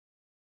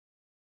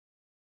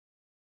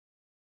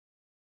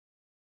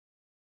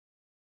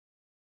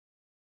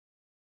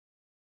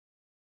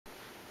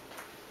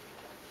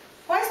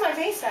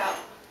vase out?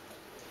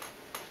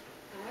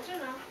 I don't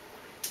know.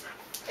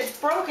 It's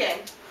broken.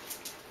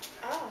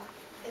 Oh,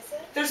 is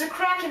it? There's a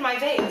crack in my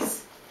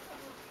vase.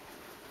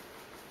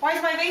 Why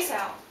is my vase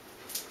out?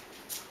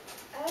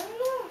 I don't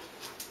know.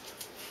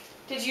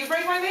 Did you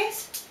break my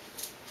vase?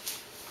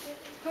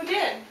 Who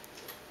did?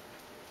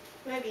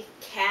 Maybe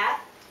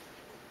cat?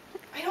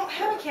 I don't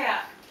have a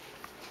cat.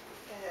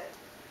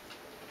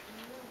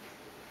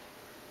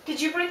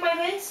 Did you break my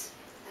vase?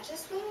 I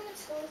just wanted it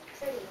to look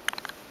pretty.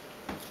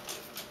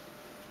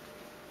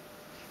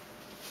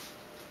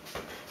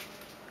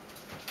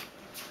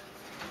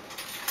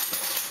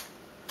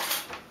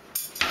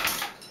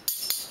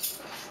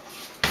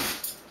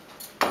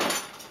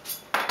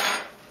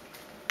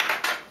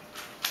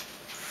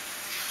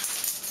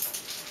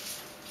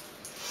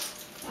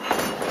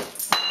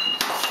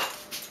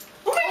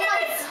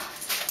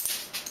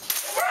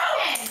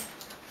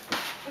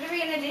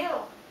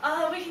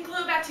 We can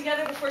glue it back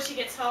together before she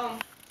gets home.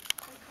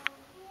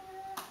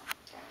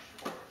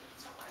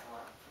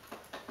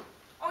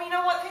 Oh, you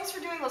know what? Thanks for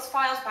doing those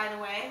files, by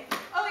the way.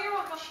 Oh, you're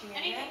welcome.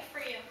 Anything for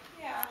you.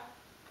 Yeah.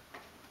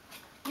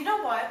 You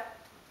know what?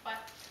 What?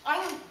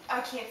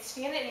 I can't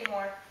stand it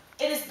anymore.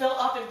 It is built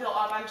up and built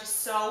up. I'm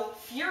just so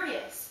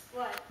furious.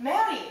 What?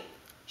 Maddie,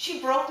 she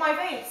broke my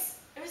vase.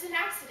 It was an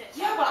accident.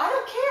 Yeah, but I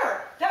don't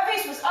care. That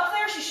vase was up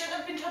there. She shouldn't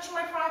have been touching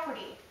my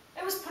property.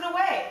 It was put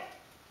away.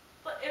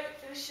 But it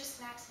was just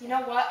an accident. You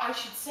know what? I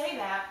should say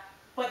that,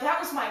 but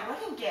that was my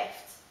wedding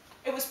gift.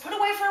 It was put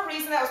away for a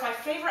reason. That was my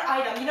favorite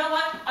item. You know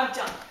what? I'm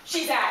done.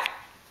 She's out.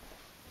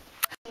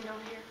 Over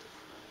here.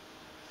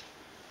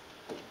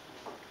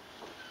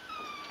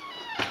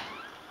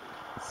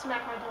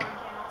 Smack my door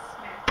again. I'll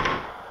smack.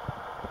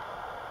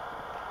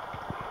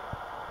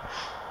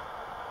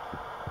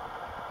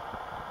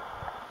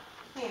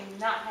 I am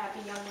not happy,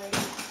 young lady.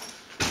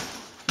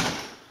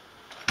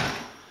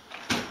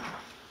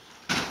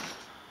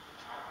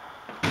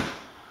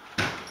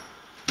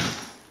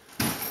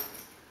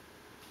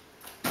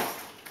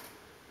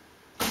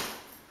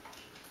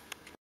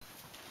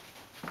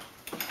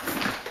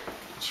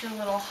 Get your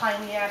little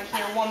hiney out of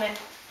here, woman.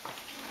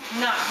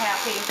 Not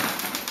happy.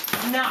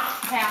 Not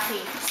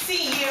happy.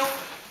 See you.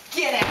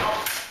 Get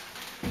out.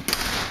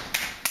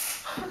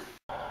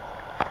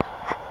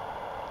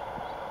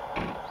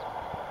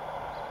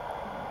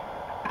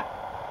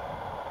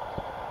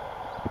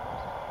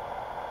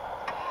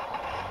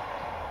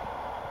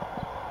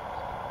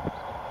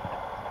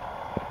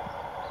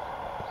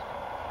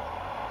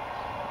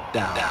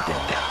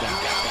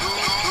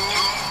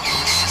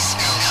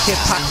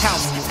 Hip-hop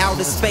house,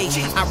 outer space,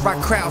 I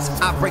rock crowds,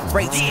 I break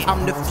rates.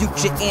 I'm the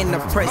future and the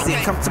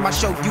present. Come to my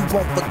show, you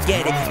won't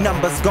forget it.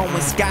 Numbers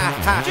going sky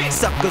high,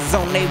 suckers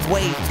on their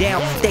way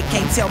down. They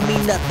can't tell me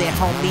nothing,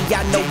 homie.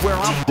 I know where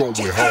I'm going,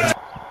 homie.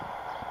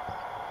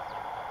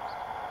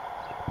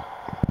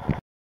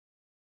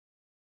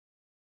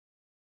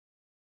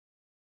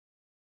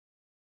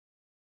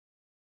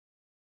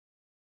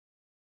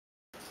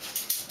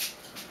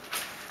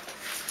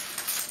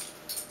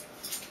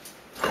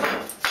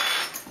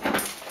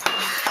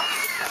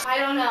 I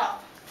don't know.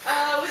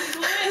 We can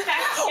glue it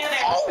back together.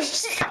 Oh,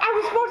 shit. I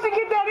was supposed to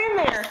get that in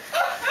there.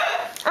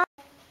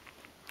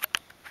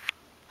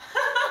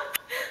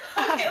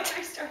 Okay, let's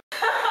restart.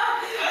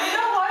 You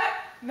know what?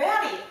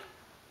 Maddie,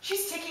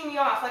 she's ticking me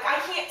off. Like, I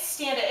can't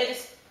stand it. It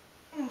is...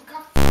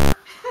 God.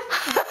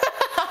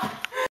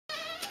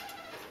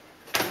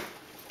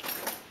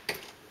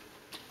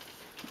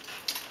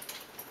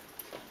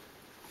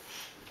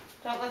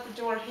 Don't let the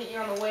door hit you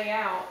on the way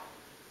out.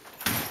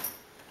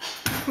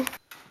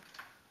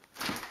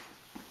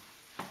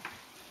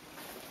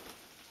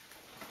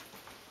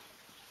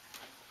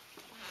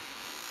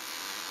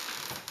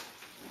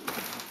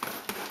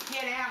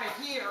 Get out of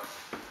here.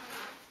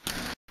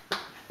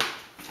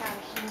 Get out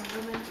of here,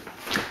 woman.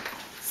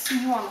 See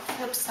you on the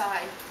flip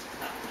side.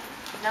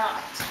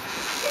 Not.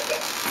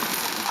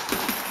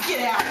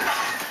 Get out.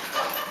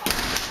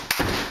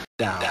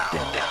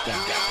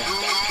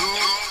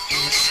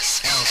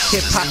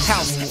 Hip-hop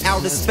house,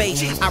 outer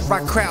space, I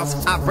rock crowds,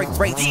 I break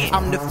rates.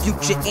 I'm the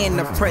future and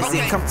the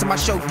present. Come to my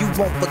show, you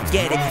won't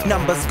forget it.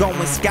 Numbers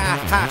going sky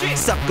high,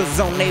 suckers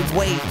on their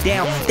way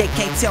down. They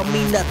can't tell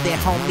me nothing,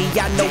 homie.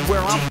 I know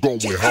where I'm going,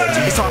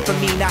 homie. It's hard for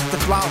me not to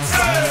floss.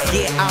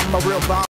 Yeah, I'm a real boss.